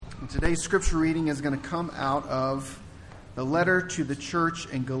Today's scripture reading is going to come out of the letter to the church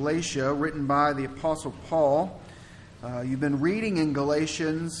in Galatia, written by the Apostle Paul. You've been reading in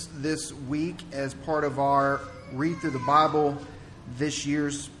Galatians this week as part of our Read Through the Bible this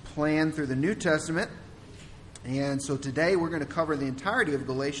year's plan through the New Testament. And so today we're going to cover the entirety of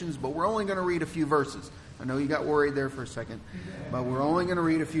Galatians, but we're only going to read a few verses. I know you got worried there for a second, but we're only going to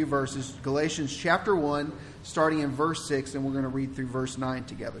read a few verses. Galatians chapter 1, starting in verse 6, and we're going to read through verse 9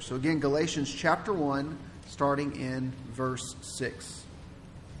 together. So again, Galatians chapter 1, starting in verse 6.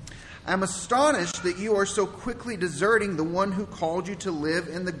 I am astonished that you are so quickly deserting the one who called you to live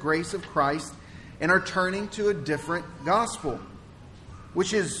in the grace of Christ and are turning to a different gospel,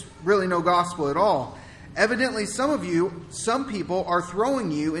 which is really no gospel at all. Evidently, some people are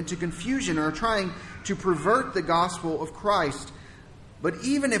throwing you into confusion or are trying to pervert the gospel of Christ. But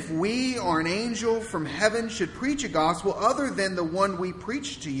even if we or an angel from heaven should preach a gospel other than the one we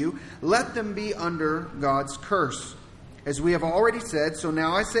preach to you, let them be under God's curse. As we have already said, so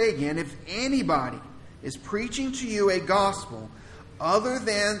now I say again, if anybody is preaching to you a gospel other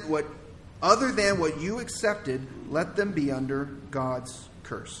than what you accepted, let them be under God's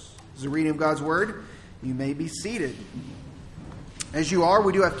curse. This is the reading of God's word. You may be seated. As you are,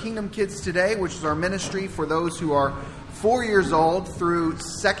 we do have Kingdom Kids today, which is our ministry for those who are 4 years old through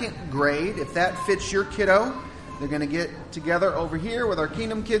second grade. If that fits your kiddo, they're going to get together over here with our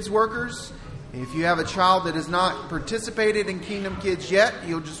Kingdom Kids workers. If you have a child that has not participated in Kingdom Kids yet,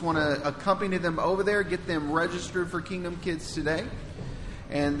 you'll just want to accompany them over there, get them registered for Kingdom Kids today.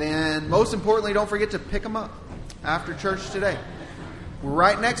 And then, most importantly, don't forget to pick them up after church today. We're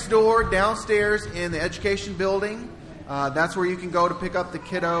right next door, downstairs in the education building. That's where you can go to pick up the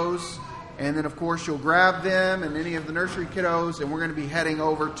kiddos. And then, of course, you'll grab them and any of the nursery kiddos. And we're going to be heading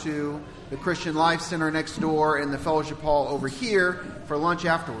over to the Christian Life Center next door and the fellowship hall over here for lunch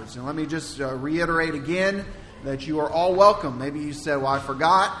afterwards. And let me just reiterate again that you are all welcome. Maybe you said, well, I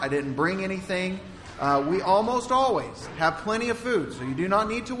forgot. I didn't bring anything. We almost always have plenty of food, so you do not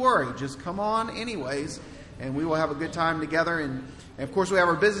need to worry. Just come on anyways, and we will have a good time together. And of course, we have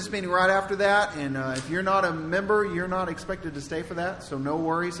our business meeting right after that. And if you're not a member, you're not expected to stay for that. So no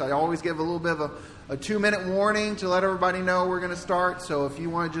worries. I always give a little bit of a 2-minute warning to let everybody know we're going to start. So if you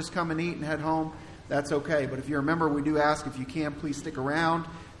want to just come and eat and head home, that's okay. But if you're a member, we do ask if you can, please stick around,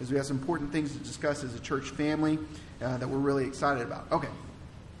 as we have some important things to discuss as a church family that we're really excited about. Okay.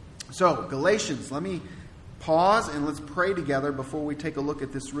 So Galatians, let me pause and let's pray together before we take a look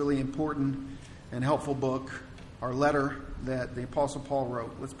at this really important and helpful book, our letter that the Apostle Paul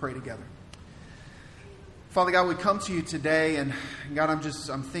wrote. Let's pray together. Father God, we come to you today, and God,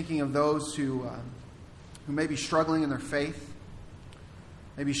 I'm thinking of those who may be struggling in their faith,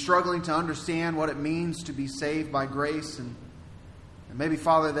 maybe struggling to understand what it means to be saved by grace, and maybe,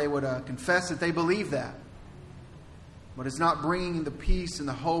 Father, they would confess that they believe that, but it's not bringing the peace and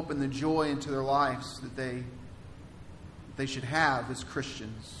the hope and the joy into their lives that they should have as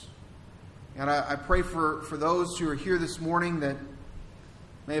Christians. And I pray for those who are here this morning that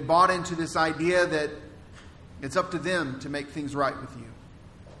may have bought into this idea that it's up to them to make things right with you.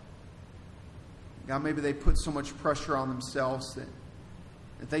 God, maybe they put so much pressure on themselves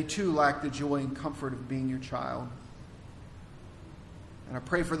that they too lack the joy and comfort of being your child. And I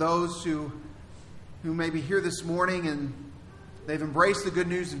pray for those who may be here this morning and they've embraced the good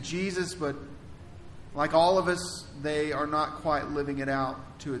news of Jesus, but like all of us, they are not quite living it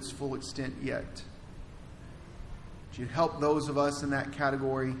out to its full extent yet. That you'd help those of us in that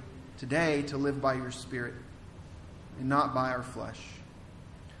category today to live by your Spirit and not by our flesh.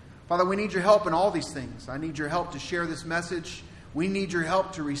 Father, we need your help in all these things. I need your help to share this message. We need your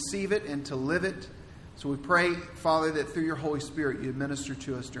help to receive it and to live it. So we pray, Father, that through your Holy Spirit you administer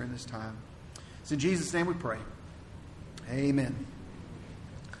to us during this time. It's in Jesus' name we pray. Amen.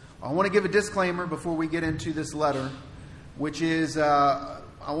 I want to give a disclaimer before we get into this letter, which is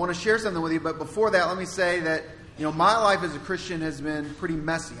I want to share something with you. But before that, let me say that my life as a Christian has been pretty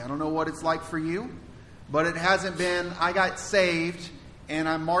messy. I don't know what it's like for you, but it hasn't been, I got saved and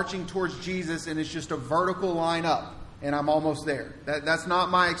I'm marching towards Jesus and it's just a vertical line up and I'm almost there. That's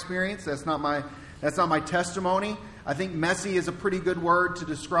not my experience. That's not my testimony. I think messy is a pretty good word to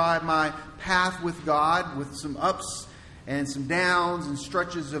describe my path with God, with some ups and some downs and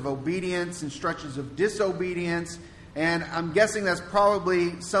stretches of obedience and stretches of disobedience. And I'm guessing that's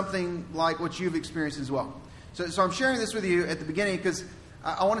probably something like what you've experienced as well. So I'm sharing this with you at the beginning because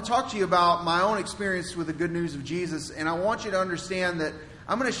I want to talk to you about my own experience with the good news of Jesus. And I want you to understand that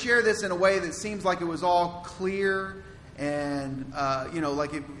I'm going to share this in a way that seems like it was all clear And,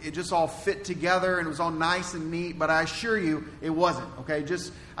 like it just all fit together and it was all nice and neat. But I assure you, it wasn't, okay?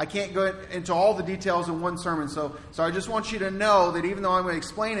 I can't go into all the details in one sermon. So I just want you to know that even though I'm going to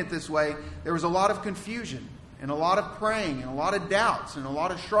explain it this way, there was a lot of confusion and a lot of praying and a lot of doubts and a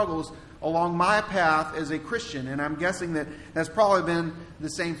lot of struggles along my path as a Christian. And I'm guessing that that's probably been the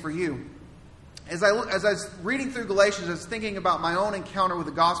same for you. As I was reading through Galatians, I was thinking about my own encounter with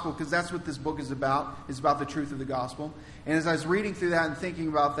the gospel, because that's what this book is about. It's about the truth of the gospel. And as I was reading through that and thinking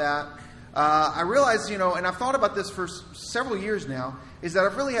about that, I realized, and I've thought about this for several years now, is that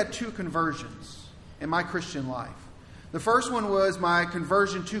I've really had two conversions in my Christian life. The first one was my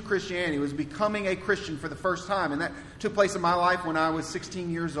conversion to Christianity. It was becoming a Christian for the first time. And that took place in my life when I was 16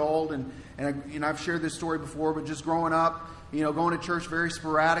 years old. And I've shared this story before, but just growing up, going to church very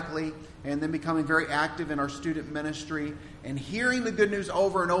sporadically, and then becoming very active in our student ministry and hearing the good news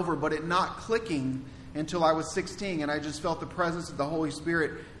over and over, but it not clicking until I was 16. And I just felt the presence of the Holy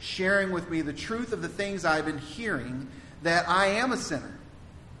Spirit sharing with me the truth of the things I've been hearing, that I am a sinner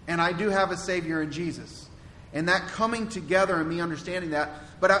and I do have a Savior in Jesus. And that coming together and me understanding that.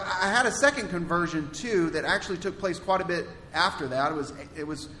 But I had a second conversion too that actually took place quite a bit after that. It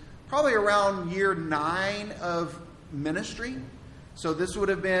was probably around year 9 of ministry. So this would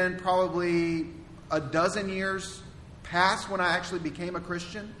have been probably a dozen years past when I actually became a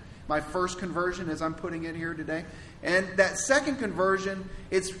Christian. My first conversion, as I'm putting it here today. And that second conversion,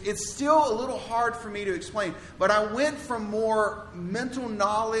 it's still a little hard for me to explain. But I went from more mental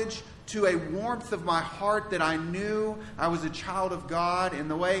knowledge to a warmth of my heart that I knew I was a child of God. And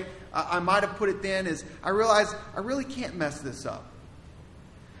the way I might have put it then is I realized I really can't mess this up.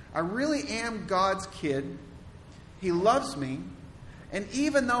 I really am God's kid. He loves me. And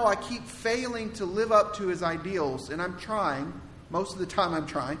even though I keep failing to live up to His ideals, and I'm trying, most of the time I'm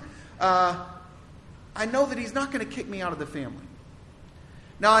trying, I know that He's not going to kick me out of the family.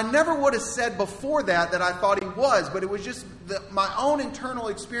 Now, I never would have said before that I thought He was, but it was just my own internal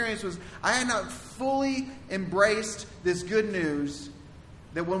experience was I had not fully embraced this good news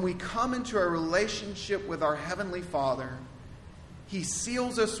that when we come into a relationship with our Heavenly Father, He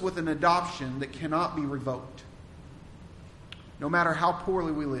seals us with an adoption that cannot be revoked. No matter how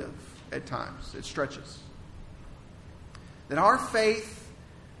poorly we live at times, it stretches. That our faith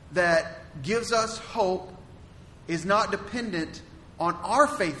that gives us hope is not dependent on our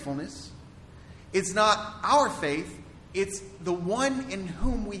faithfulness. It's not our faith. It's the one in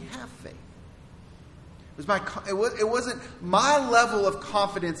whom we have faith. It wasn't my level of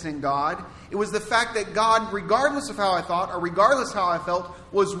confidence in God. It was the fact that God, regardless of how I thought or regardless how I felt,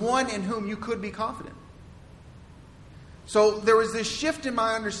 was one in whom you could be confident. So there was this shift in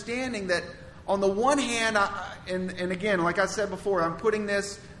my understanding that on the one hand, and again, like I said before,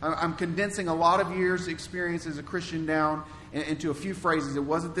 I'm condensing a lot of years' experience as a Christian down into a few phrases. It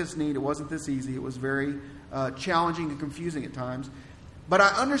wasn't this neat. It wasn't this easy. It was very challenging and confusing at times. But I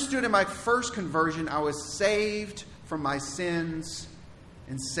understood in my first conversion, I was saved from my sins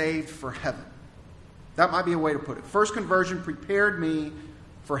and saved for heaven. That might be a way to put it. First conversion prepared me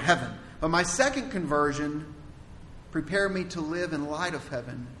for heaven. But my second conversion prepared me to live in light of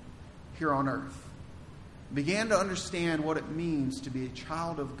heaven here on earth. Began to understand what it means to be a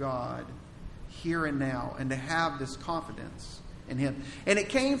child of God here and now, and to have this confidence in Him. And it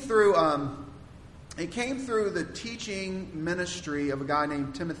came through the teaching ministry of a guy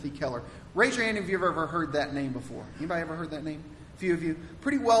named Timothy Keller. Raise your hand if you've ever heard that name before. Anybody ever heard that name? A few of you.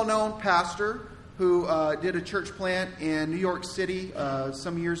 Pretty well-known pastor who did a church plant in New York City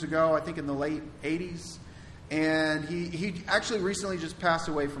some years ago, I think in the late 80s. And he actually recently just passed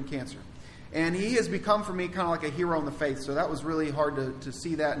away from cancer. And he has become for me kind of like a hero in the faith. So that was really hard to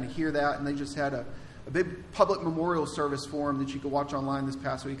see that and to hear that. And they just had a big public memorial service for him that you could watch online this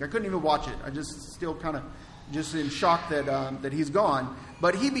past week. I couldn't even watch it. I just still kind of just in shock that he's gone.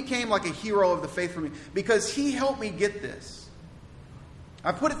 But he became like a hero of the faith for me because he helped me get this.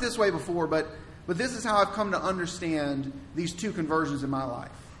 I've put it this way before, but this is how I've come to understand these two conversions in my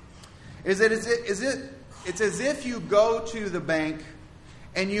life. It's as if you go to the bank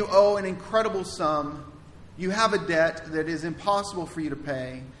and you owe an incredible sum. You have a debt that is impossible for you to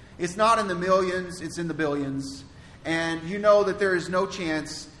pay. It's not in the millions, it's in the billions. And you know that there is no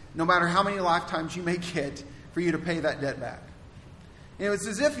chance, no matter how many lifetimes you may get, for you to pay that debt back. It's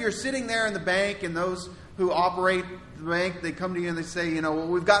as if you're sitting there in the bank, and those who operate the bank, they come to you and they say, well,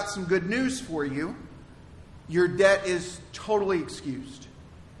 we've got some good news for you. Your debt is totally excused.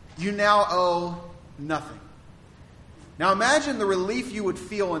 You now owe nothing. Now imagine the relief you would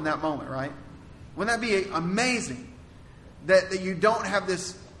feel in that moment, right? Wouldn't that be amazing? That you don't have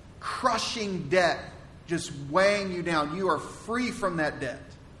this crushing debt just weighing you down. You are free from that debt.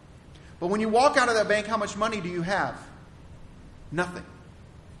 But when you walk out of that bank, how much money do you have? Nothing.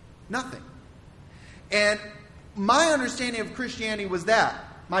 Nothing. And my understanding of Christianity was that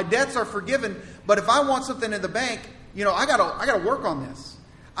my debts are forgiven, but if I want something in the bank, I gotta work on this.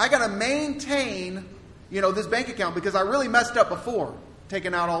 I gotta maintain, this bank account because I really messed up before,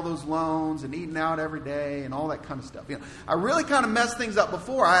 taking out all those loans and eating out every day and all that kind of stuff. I really kind of messed things up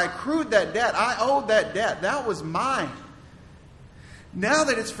before. I accrued that debt. I owed that debt. That was mine. Now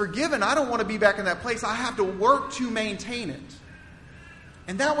that it's forgiven, I don't want to be back in that place. I have to work to maintain it.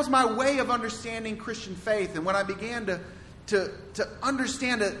 And that was my way of understanding Christian faith. And when I began to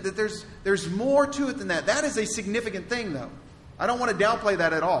understand that there's more to it than that, that is a significant thing, though. I don't want to downplay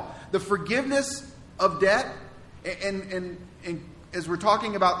that at all. The forgiveness of debt, and as we're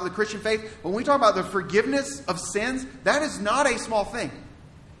talking about the Christian faith, when we talk about the forgiveness of sins, that is not a small thing.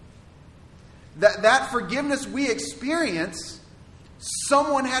 That forgiveness we experience,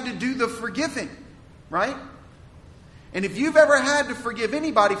 someone had to do the forgiving, right? And if you've ever had to forgive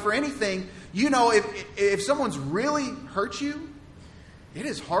anybody for anything, if someone's really hurt you, it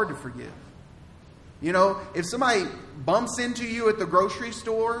is hard to forgive. If somebody bumps into you at the grocery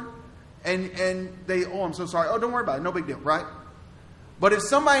store and they, I'm so sorry. Oh, don't worry about it. No big deal, right? But if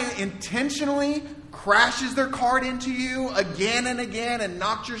somebody intentionally crashes their cart into you again and again and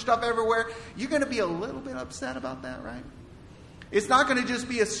knocks your stuff everywhere, you're going to be a little bit upset about that, right? It's not going to just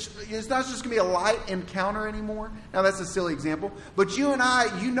be it's not just going to be a light encounter anymore. Now that's a silly example, but you and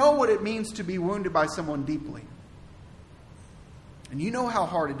I, you know what it means to be wounded by someone deeply. And you know how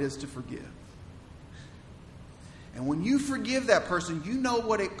hard it is to forgive. And when you forgive that person, you know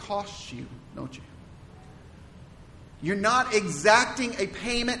what it costs you, don't you? You're not exacting a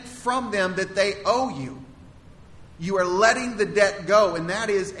payment from them that they owe you. You are letting the debt go, and that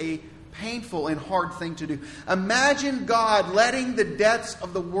is a painful and hard thing to do. Imagine God letting the debts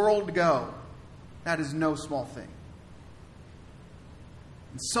of the world go. That is no small thing.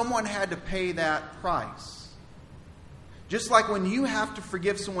 And someone had to pay that price. Just like when you have to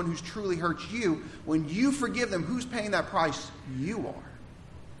forgive someone who's truly hurt you, when you forgive them, who's paying that price? You are.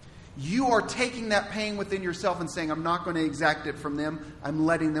 You are taking that pain within yourself and saying, I'm not going to exact it from them. I'm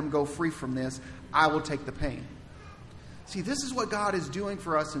letting them go free from this. I will take the pain. See, this is what God is doing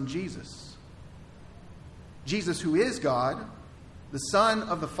for us in Jesus. Jesus, who is God, the Son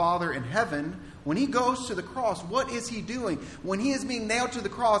of the Father in heaven, when he goes to the cross, what is he doing? When he is being nailed to the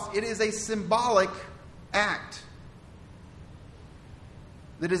cross, it is a symbolic act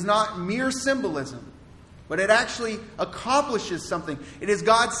that is not mere symbolism, but it actually accomplishes something. It is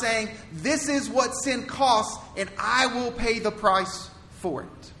God saying, this is what sin costs, and I will pay the price for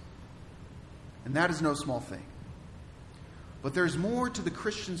it. And that is no small thing. But there's more to the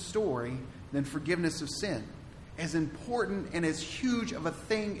Christian story than forgiveness of sin. As important and as huge of a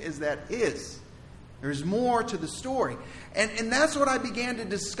thing as that is, there's more to the story. And that's what I began to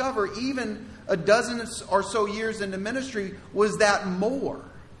discover even a dozen or so years into ministry, was that more.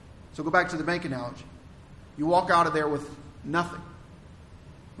 So go back to the bank analogy. You walk out of there with nothing,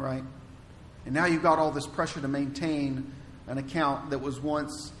 right? And now you've got all this pressure to maintain an account that was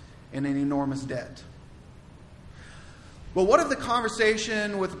once in an enormous debt. Well, what if the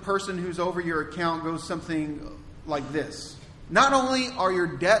conversation with the person who's over your account goes something like this? Not only are your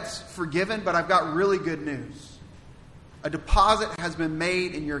debts forgiven, but I've got really good news. A deposit has been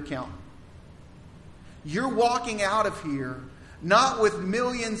made in your account. You're walking out of here not with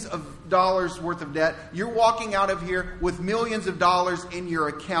millions of dollars worth of debt. You're walking out of here with millions of dollars in your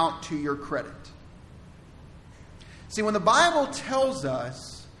account to your credit. See, when the Bible tells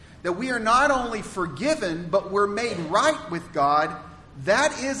us that we are not only forgiven, but we're made right with God,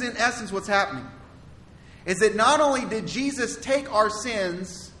 that is in essence what's happening. Is that not only did Jesus take our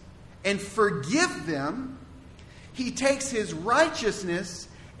sins and forgive them, he takes his righteousness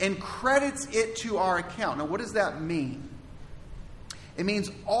and credits it to our account. Now, what does that mean? It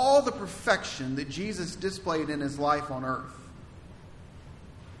means all the perfection that Jesus displayed in his life on earth,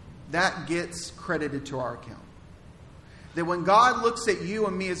 that gets credited to our account. That when God looks at you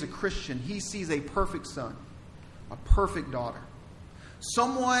and me as a Christian, he sees a perfect son, a perfect daughter.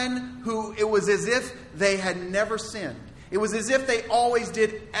 Someone who it was as if they had never sinned. It was as if they always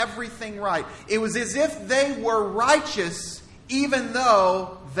did everything right. It was as if they were righteous even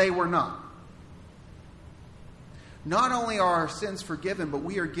though they were not. Not only are our sins forgiven, but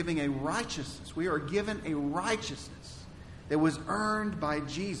we are giving a righteousness. We are given a righteousness that was earned by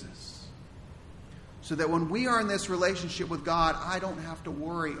Jesus. So that when we are in this relationship with God, I don't have to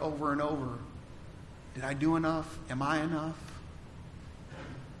worry over and over. Did I do enough? Am I enough?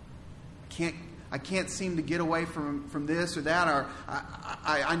 I can't seem to get away from this or that, or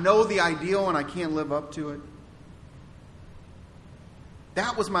I know the ideal and I can't live up to it.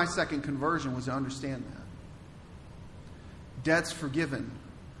 That was my second conversion, was to understand that. Debts forgiven,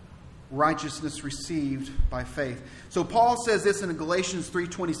 righteousness received by faith. So Paul says this in Galatians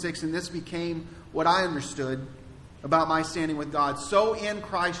 3:26, and this became what I understood about my standing with God. So in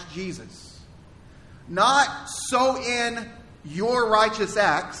Christ Jesus. Not so in your righteous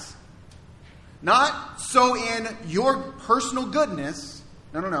acts. Not so in your personal goodness.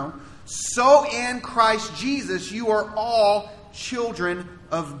 No. So in Christ Jesus, you are all children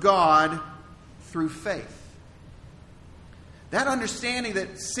of God through faith. That understanding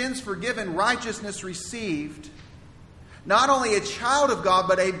that sins forgiven, righteousness received, not only a child of God,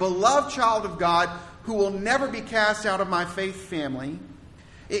 but a beloved child of God who will never be cast out of my faith family.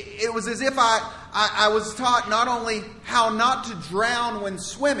 It was as if I was taught not only how not to drown when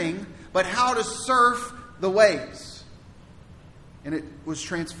swimming, but how to surf the waves. And it was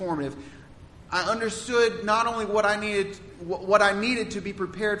transformative. I understood not only what I needed to be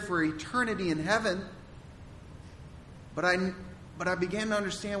prepared for eternity in heaven, but I began to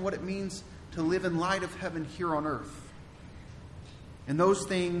understand what it means to live in light of heaven here on earth. And those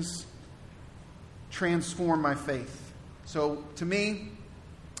things transformed my faith. So to me,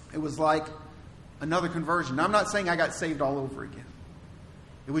 it was like another conversion. Now, I'm not saying I got saved all over again.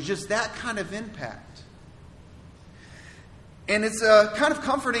 It was just that kind of impact. And it's kind of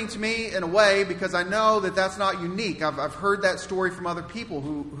comforting to me in a way, because I know that that's not unique. I've heard that story from other people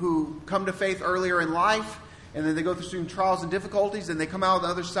who come to faith earlier in life, and then they go through some trials and difficulties, and they come out on the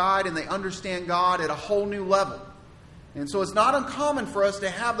other side, and they understand God at a whole new level. And so it's not uncommon for us to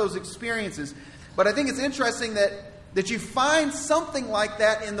have those experiences. But I think it's interesting that you find something like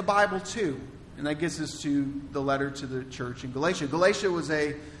that in the Bible too. And that gets us to the letter to the church in Galatia. Galatia was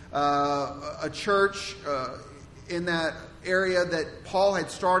a church in that area that Paul had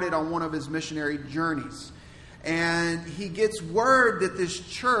started on one of his missionary journeys. And he gets word that this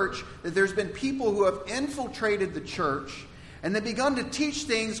church, that there's been people who have infiltrated the church, and they've begun to teach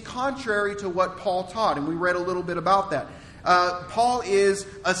things contrary to what Paul taught. And we read a little bit about that. Paul is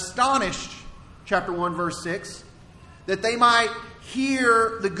astonished, chapter 1, verse 6, that they might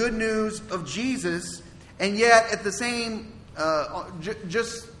hear the good news of Jesus, and yet at the same,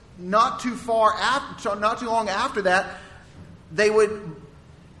 just not too long after that, they would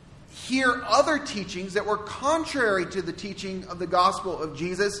hear other teachings that were contrary to the teaching of the gospel of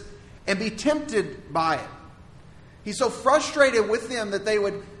Jesus and be tempted by it. He's so frustrated with them that they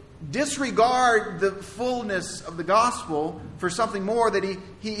would disregard the fullness of the gospel for something more, that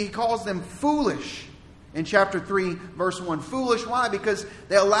he calls them foolish in chapter 3, verse 1. Foolish, why? Because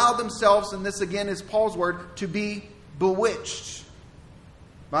they allowed themselves, and this again is Paul's word, to be bewitched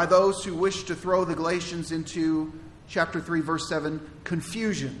by those who wish to throw the Galatians into chapter 3, verse 7,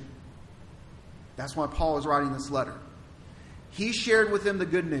 confusion. That's why Paul is writing this letter. He shared with them the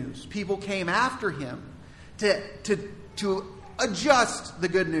good news. People came after him to adjust the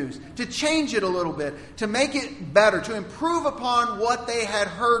good news, to change it a little bit, to make it better, to improve upon what they had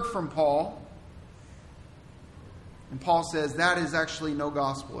heard from Paul. And Paul says that is actually no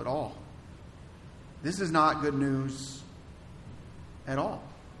gospel at all. This is not good news at all.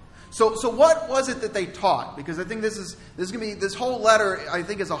 So what was it that they taught? Because I think this whole letter, I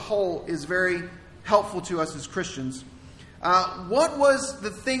think as a whole, is very helpful to us as Christians. What was the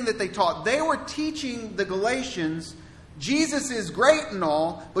thing that they taught? They were teaching the Galatians, Jesus is great and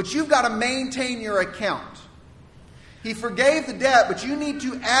all, but you've got to maintain your account. He forgave the debt, but you need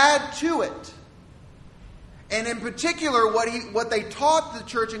to add to it. And in particular, what they taught the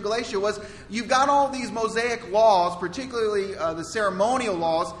church in Galatia was, you've got all these Mosaic laws, particularly the ceremonial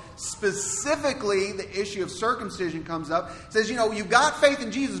laws, specifically the issue of circumcision comes up. It says, you've got faith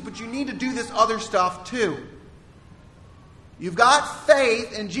in Jesus, but you need to do this other stuff too. You've got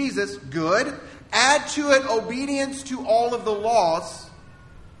faith in Jesus, good. Add to it obedience to all of the laws.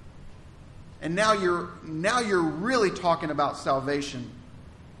 And now you're really talking about salvation.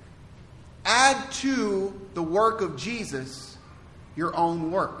 Add to the work of Jesus your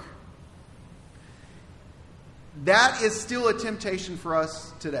own work. That is still a temptation for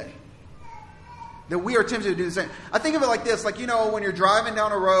us today. That we are tempted to do the same. I think of it like this, when you're driving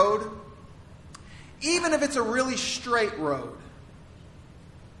down a road, even if it's a really straight road,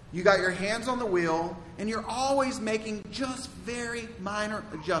 you got your hands on the wheel, and you're always making just very minor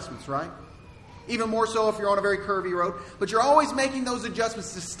adjustments, right? Even more so if you're on a very curvy road. But you're always making those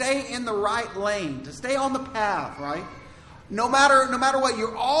adjustments to stay in the right lane, to stay on the path, right? No matter what,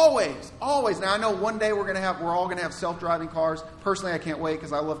 you're always. Now I know one day we're all gonna have self-driving cars. Personally, I can't wait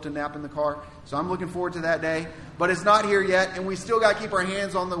because I love to nap in the car. So I'm looking forward to that day. But it's not here yet, and we still got to keep our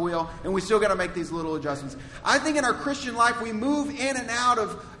hands on the wheel, and we still got to make these little adjustments. I think in our Christian life, we move in and out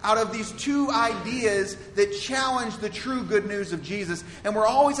of these two ideas that challenge the true good news of Jesus, and we're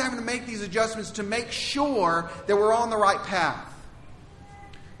always having to make these adjustments to make sure that we're on the right path.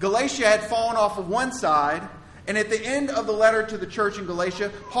 Galatia had fallen off of one side, and at the end of the letter to the church in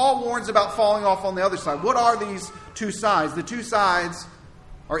Galatia, Paul warns about falling off on the other side. What are these two sides? The two sides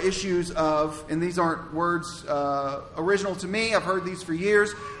are issues of, and these aren't words original to me, I've heard these for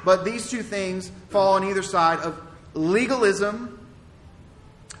years, but these two things fall on either side of legalism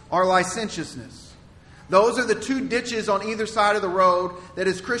or licentiousness. Those are the two ditches on either side of the road that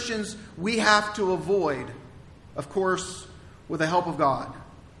as Christians we have to avoid, of course, with the help of God.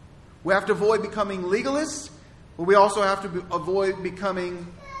 We have to avoid becoming legalists, but we also have to avoid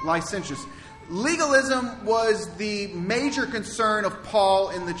becoming licentious. Legalism was the major concern of Paul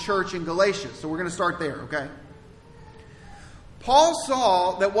in the church in Galatia. So we're going to start there, okay? Paul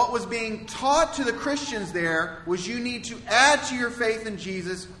saw that what was being taught to the Christians there was you need to add to your faith in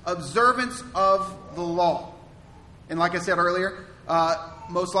Jesus observance of the law. And like I said earlier,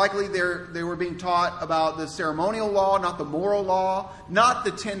 most likely they were being taught about the ceremonial law, not the moral law, not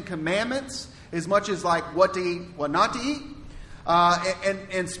the 10 Commandments, as much as like what to eat, what not to eat.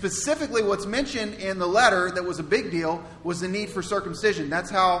 And specifically what's mentioned in the letter that was a big deal was the need for circumcision.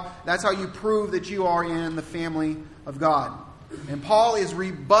 That's how you prove that you are in the family of God. And Paul is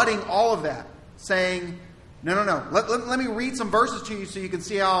rebutting all of that, saying, no. Let me read some verses to you so you can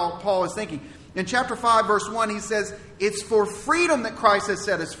see how Paul is thinking. In chapter 5, verse 1, he says, "It's for freedom that Christ has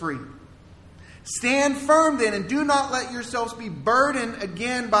set us free. Stand firm then, and do not let yourselves be burdened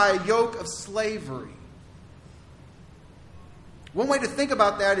again by a yoke of slavery." One way to think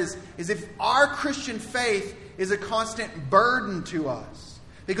about that is if our Christian faith is a constant burden to us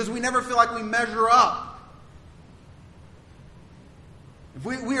because we never feel like we measure up. If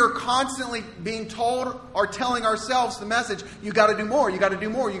we are constantly being told or telling ourselves the message, you got to do more, you got to do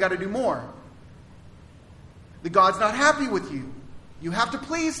more, you got to do more. That God's not happy with you. You have to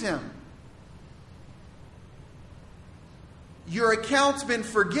please Him. Your account's been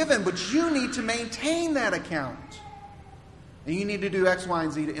forgiven, but you need to maintain that account. And you need to do X, Y,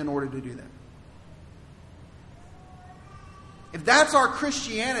 and Z in order to do that. If that's our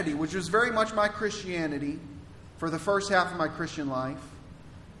Christianity, which was very much my Christianity for the first half of my Christian life,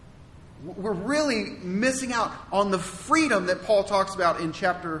 we're really missing out on the freedom that Paul talks about in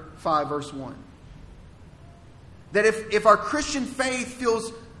chapter 5, verse 1. That if our Christian faith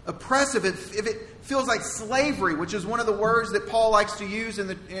feels oppressive, if it feels like slavery, which is one of the words that Paul likes to use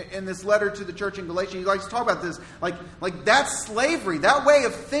in this letter to the church in Galatia. He likes to talk about this. Like that's slavery. That way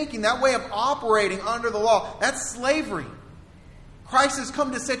of thinking, that way of operating under the law, that's slavery. Christ has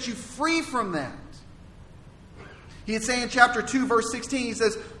come to set you free from that. He'd say in chapter 2, verse 16, he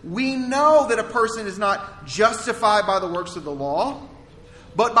says, "We know that a person is not justified by the works of the law,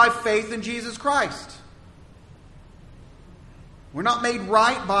 but by faith in Jesus Christ." We're not made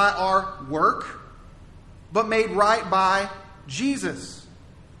right by our work, but made right by Jesus.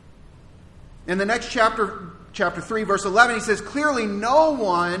 In the next chapter 3, verse 11, he says, "Clearly no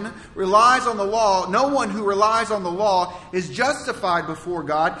one who relies on the law is justified before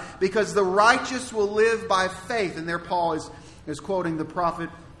God, because the righteous will live by faith." And there Paul is quoting the prophet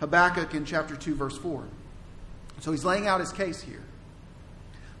Habakkuk in chapter 2, verse 4. So he's laying out his case here.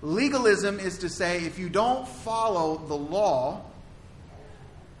 Legalism is to say, if you don't follow the law,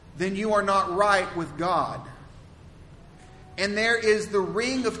 then you are not right with God. And there is the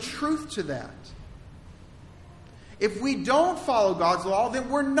ring of truth to that. If we don't follow God's law, then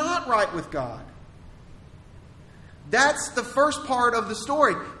we're not right with God. That's the first part of the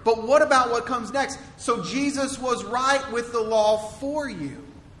story. But what about what comes next? So Jesus was right with the law for you.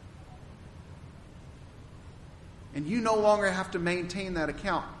 And you no longer have to maintain that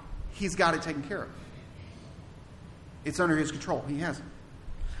account. He's got it taken care of. It's under His control. He has it.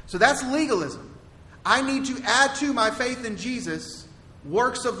 So that's legalism. I need to add to my faith in Jesus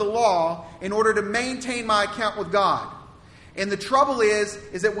works of the law in order to maintain my account with God. And the trouble is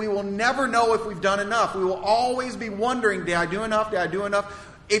that we will never know if we've done enough. We will always be wondering, did I do enough? Did I do enough?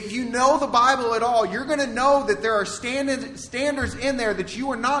 If you know the Bible at all, you're going to know that there are standards in there that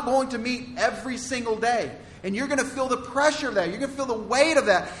you are not going to meet every single day. And you're going to feel the pressure of that. You're going to feel the weight of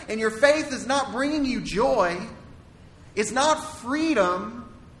that. And your faith is not bringing you joy. It's not freedom.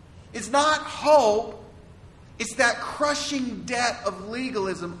 It's not hope. It's that crushing debt of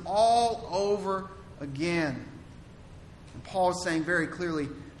legalism all over again. Paul is saying very clearly,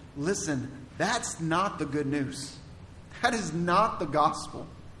 listen, that's not the good news. That is not the gospel.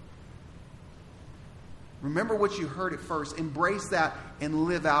 Remember what you heard at first. Embrace that and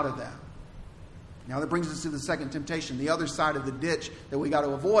live out of that. Now that brings us to the second temptation, the other side of the ditch that we got to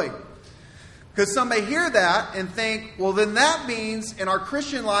avoid. Because some may hear that and think, well, then that means in our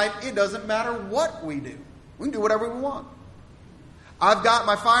Christian life, it doesn't matter what we do. We can do whatever we want. I've got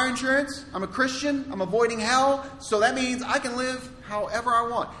my fire insurance. I'm a Christian. I'm avoiding hell. So that means I can live however I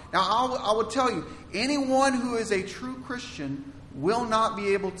want. Now, I will tell you, anyone who is a true Christian will not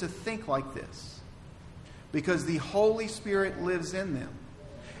be able to think like this. Because the Holy Spirit lives in them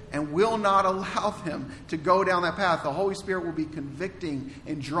and will not allow them to go down that path. The Holy Spirit will be convicting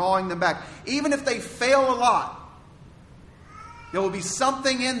and drawing them back. Even if they fail a lot, there will be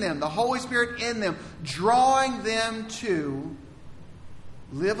something in them, the Holy Spirit in them, drawing them to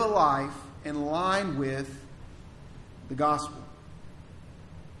live a life in line with the gospel.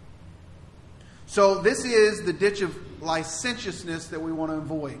 So this is the ditch of licentiousness that we want to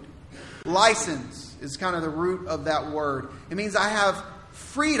avoid. License is kind of the root of that word. It means I have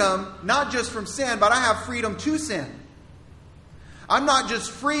freedom, not just from sin, but I have freedom to sin. I'm not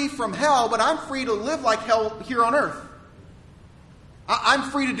just free from hell, but I'm free to live like hell here on earth. I'm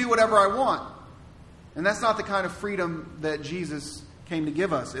free to do whatever I want. And that's not the kind of freedom that Jesus came to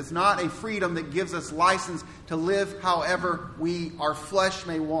give us. It's not a freedom that gives us license to live however our flesh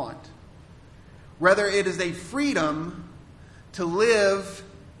may want. Rather, it is a freedom to live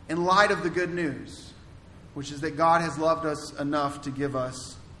in light of the good news, which is that God has loved us enough to give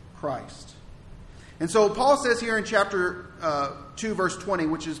us Christ. And so Paul says here in chapter 2, verse 20,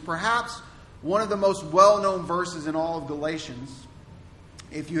 which is perhaps one of the most well-known verses in all of Galatians.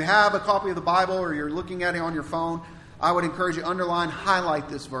 If you have a copy of the Bible or you're looking at it on your phone, I would encourage you to underline, highlight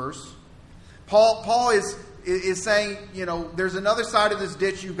this verse. Paul is saying, there's another side of this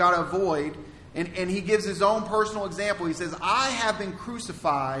ditch you've got to avoid. And he gives his own personal example. He says, I have been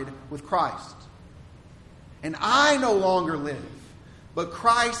crucified with Christ. And I no longer live, but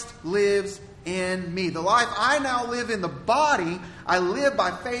Christ lives in me. The life I now live in the body, I live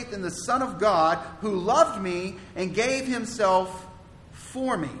by faith in the Son of God who loved me and gave himself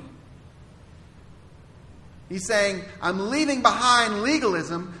for me. He's saying, I'm leaving behind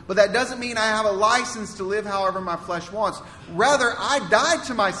legalism, but that doesn't mean I have a license to live however my flesh wants. Rather, I died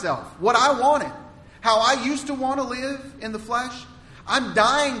to myself, what I wanted. How I used to want to live in the flesh, I'm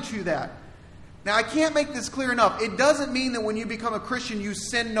dying to that. Now, I can't make this clear enough. It doesn't mean that when you become a Christian, you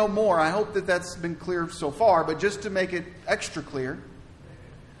sin no more. I hope that that's been clear so far, but just to make it extra clear.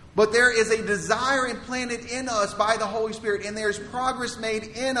 But there is a desire implanted in us by the Holy Spirit, and there's progress made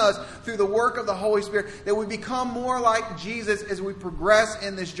in us through the work of the Holy Spirit that we become more like Jesus as we progress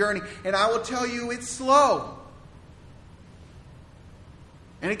in this journey. And I will tell you, it's slow.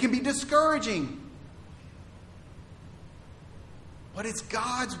 And it can be discouraging. But it's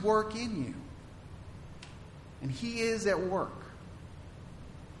God's work in you. And He is at work.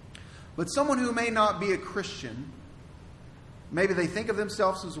 But someone who may not be a Christian, maybe they think of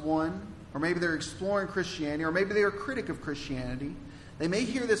themselves as one, or maybe they're exploring Christianity, or maybe they're a critic of Christianity. They may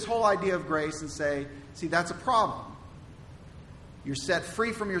hear this whole idea of grace and say, see, that's a problem. You're set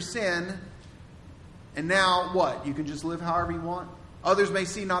free from your sin, and now what? You can just live however you want? Others may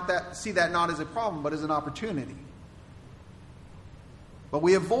see that not as a problem, but as an opportunity. But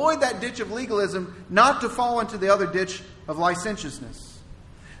we avoid that ditch of legalism not to fall into the other ditch of licentiousness.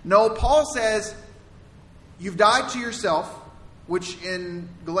 No, Paul says, you've died to yourself, which in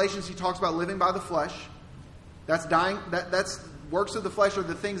Galatians he talks about living by the flesh. That's dying. That's works of the flesh are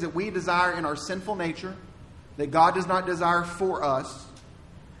the things that we desire in our sinful nature, that God does not desire for us.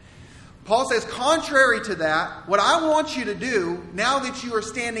 Paul says, contrary to that, what I want you to do, now that you are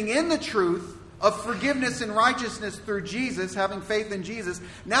standing in the truth of forgiveness and righteousness through Jesus, having faith in Jesus,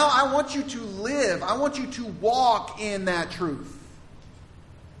 now I want you to live. I want you to walk in that truth.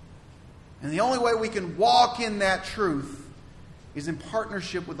 And the only way we can walk in that truth is in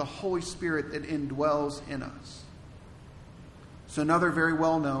partnership with the Holy Spirit that indwells in us. So another very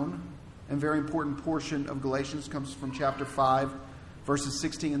well-known and very important portion of Galatians comes from chapter 5, verses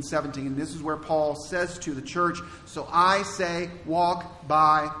 16 and 17. And this is where Paul says to the church, so I say, walk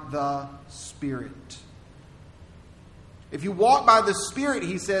by the Spirit. If you walk by the Spirit,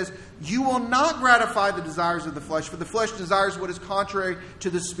 he says, you will not gratify the desires of the flesh, for the flesh desires what is contrary to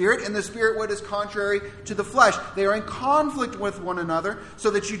the Spirit, and the Spirit what is contrary to the flesh. They are in conflict with one another, so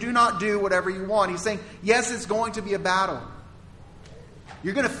that you do not do whatever you want. He's saying, yes, it's going to be a battle.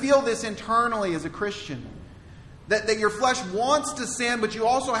 You're going to feel this internally as a Christian. That your flesh wants to sin, but you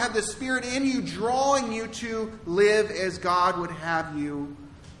also have the Spirit in you drawing you to live as God would have you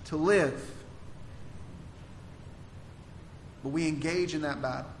to live. But we engage in that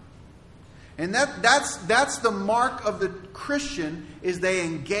battle. And that's the mark of the Christian, is they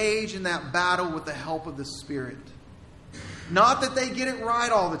engage in that battle with the help of the Spirit. Not that they get it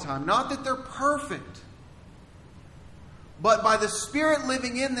right all the time. Not that they're perfect. But by the Spirit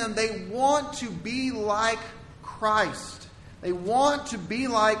living in them, they want to be like Christ. They want to be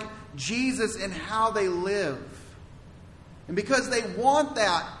like Jesus in how they live. And because they want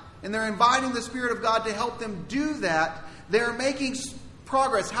that, and they're inviting the Spirit of God to help them do that, they're making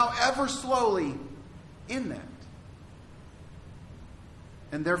progress, however slowly, in that.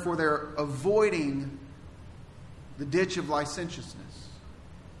 And therefore they're avoiding the ditch of licentiousness.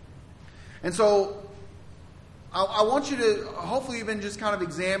 And so I want you to, hopefully you've been just kind of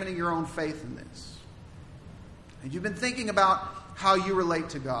examining your own faith in this. And you've been thinking about how you relate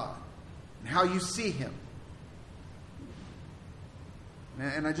to God and how you see Him.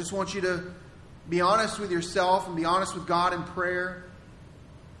 And I just want you to be honest with yourself and be honest with God in prayer.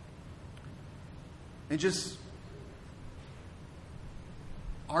 And just,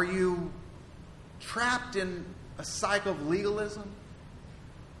 are you trapped in a cycle of legalism?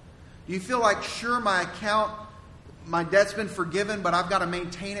 Do you feel like, sure, my account, my debt's been forgiven, but I've got to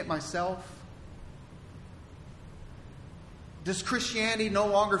maintain it myself? Does Christianity no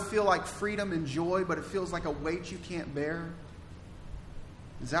longer feel like freedom and joy, but it feels like a weight you can't bear?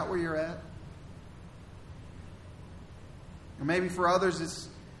 Is that where you're at? Or maybe for others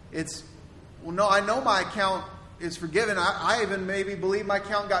it's well, no, I know my account is forgiven. I even maybe believe my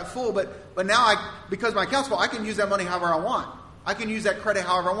account got full, but now because my account's full, I can use that money however I want. I can use that credit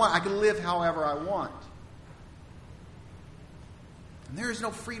however I want. I can live however I want. And there is no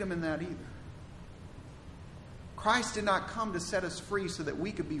freedom in that either. Christ did not come to set us free so that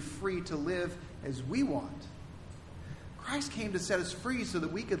we could be free to live as we want. Christ came to set us free so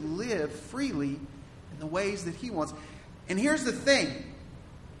that we could live freely in the ways that He wants. And here's the thing.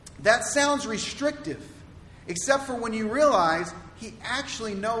 That sounds restrictive, except for when you realize He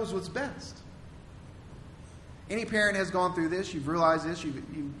actually knows what's best. Any parent has gone through this. You've realized this.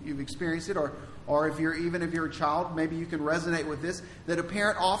 You've experienced it. Or if you're a child, maybe you can resonate with this, that a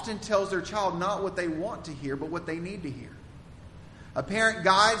parent often tells their child not what they want to hear, but what they need to hear. A parent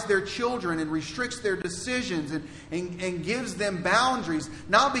guides their children and restricts their decisions and gives them boundaries,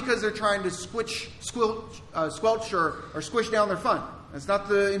 not because they're trying to squelch or squish down their fun. That's not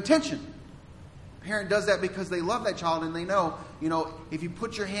the intention. A parent does that because they love that child and they know, if you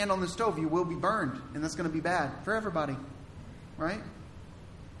put your hand on the stove, you will be burned. And that's going to be bad for everybody. Right?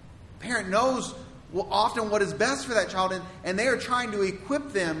 A parent knows often what is best for that child, and they are trying to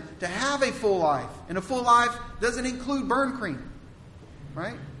equip them to have a full life. And a full life doesn't include burn cream.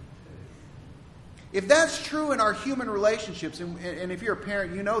 Right? If that's true in our human relationships, and if you're a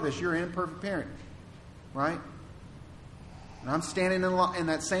parent, you know this, you're an imperfect parent. Right? And I'm standing in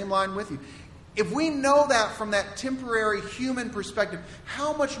that same line with you. If we know that from that temporary human perspective,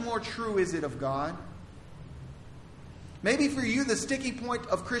 how much more true is it of God? Maybe for you, the sticking point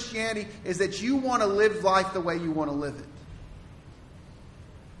of Christianity is that you want to live life the way you want to live it.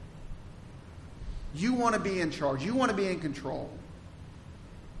 You want to be in charge. You want to be in control.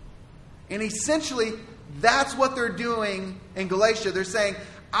 And essentially, that's what they're doing in Galatia. They're saying,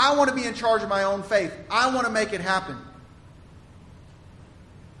 I want to be in charge of my own faith. I want to make it happen.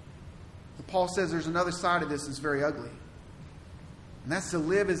 But Paul says there's another side of this that's very ugly. And that's to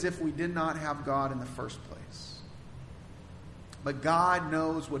live as if we did not have God in the first place. But God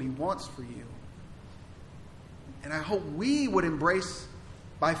knows what He wants for you. And I hope we would embrace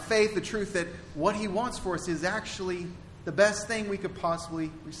by faith the truth that what He wants for us is actually the best thing we could possibly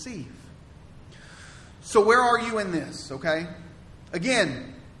receive. So where are you in this, okay?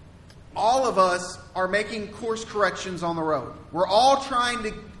 Again, all of us are making course corrections on the road. We're all trying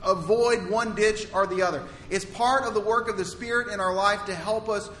to avoid one ditch or the other. It's part of the work of the Spirit in our life to help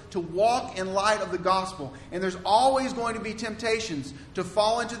us to walk in light of the gospel. And there's always going to be temptations to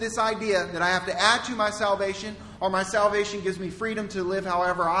fall into this idea that I have to add to my salvation, or my salvation gives me freedom to live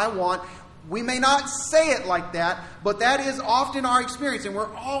however I want. We may not say it like that, but that is often our experience. And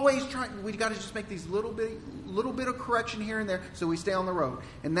we're always trying, we've got to just make these little bit of correction here and there so we stay on the road.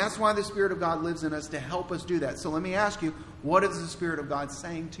 And that's why the Spirit of God lives in us, to help us do that. So let me ask you, what is the Spirit of God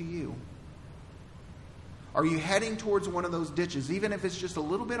saying to you? Are you heading towards one of those ditches, even if it's just a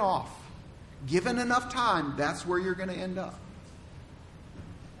little bit off? Given enough time, that's where you're going to end up.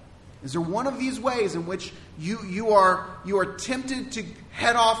 Is there one of these ways in which you are tempted to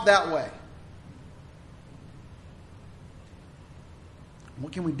head off that way?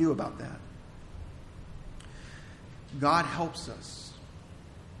 What can we do about that? God helps us.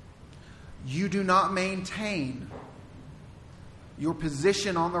 You do not maintain your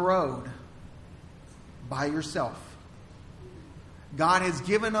position on the road by yourself. God has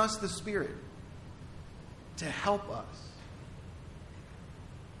given us the Spirit to help us.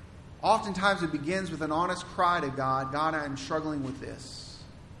 Oftentimes it begins with an honest cry to God, God, I'm struggling with this.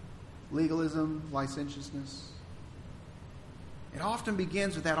 Legalism, licentiousness. It often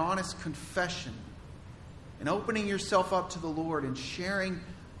begins with that honest confession and opening yourself up to the Lord and sharing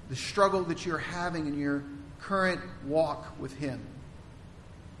the struggle that you're having in your current walk with Him.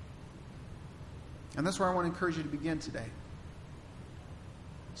 And that's where I want to encourage you to begin today.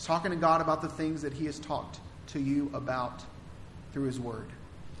 It's talking to God about the things that He has talked to you about through His Word.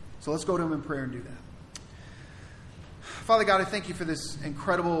 So let's go to Him in prayer and do that. Father God, I thank You for this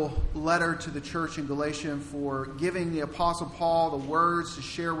incredible letter to the church in Galatia and for giving the Apostle Paul the words to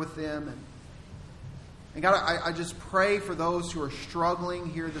share with them. And God, I just pray for those who are struggling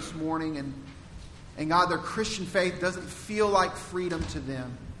here this morning. And God, their Christian faith doesn't feel like freedom to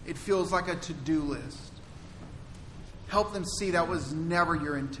them. It feels like a to-do list. Help them see that was never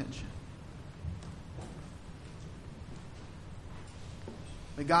Your intention.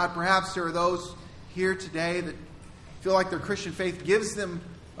 But God, perhaps there are those here today that feel like their Christian faith gives them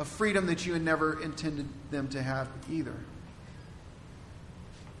a freedom that You had never intended them to have either.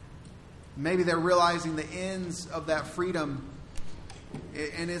 Maybe they're realizing the ends of that freedom,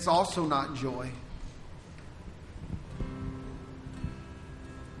 and it's also not joy.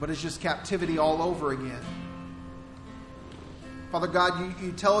 But it's just captivity all over again. Father God,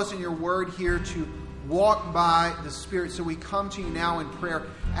 you tell us in Your Word here to walk by the Spirit. So we come to You now in prayer,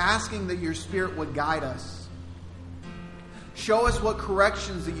 asking that Your Spirit would guide us. Show us what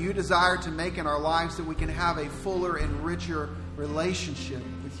corrections that You desire to make in our lives so we can have a fuller and richer relationship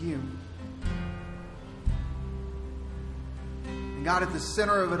with You. And God, at the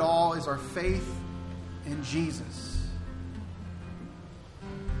center of it all is our faith in Jesus.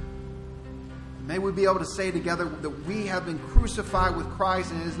 May we be able to say together that we have been crucified with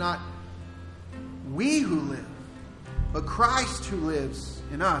Christ, and it is not we who live, but Christ who lives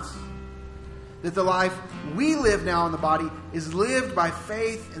in us. That the life we live now in the body is lived by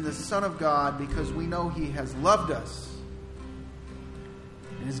faith in the Son of God, because we know He has loved us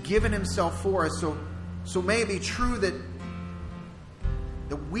and has given Himself for us. So may it be true that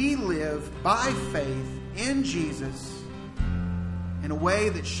we live by faith in Jesus in a way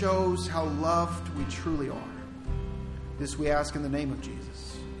that shows how loved we truly are. This we ask in the name of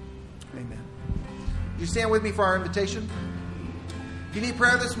Jesus. Amen. Would you stand with me for our invitation? If you need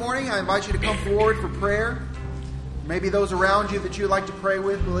prayer this morning, I invite you to come forward for prayer. Maybe those around you that you would like to pray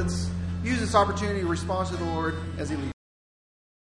with, but let's use this opportunity to respond to the Lord as He leads.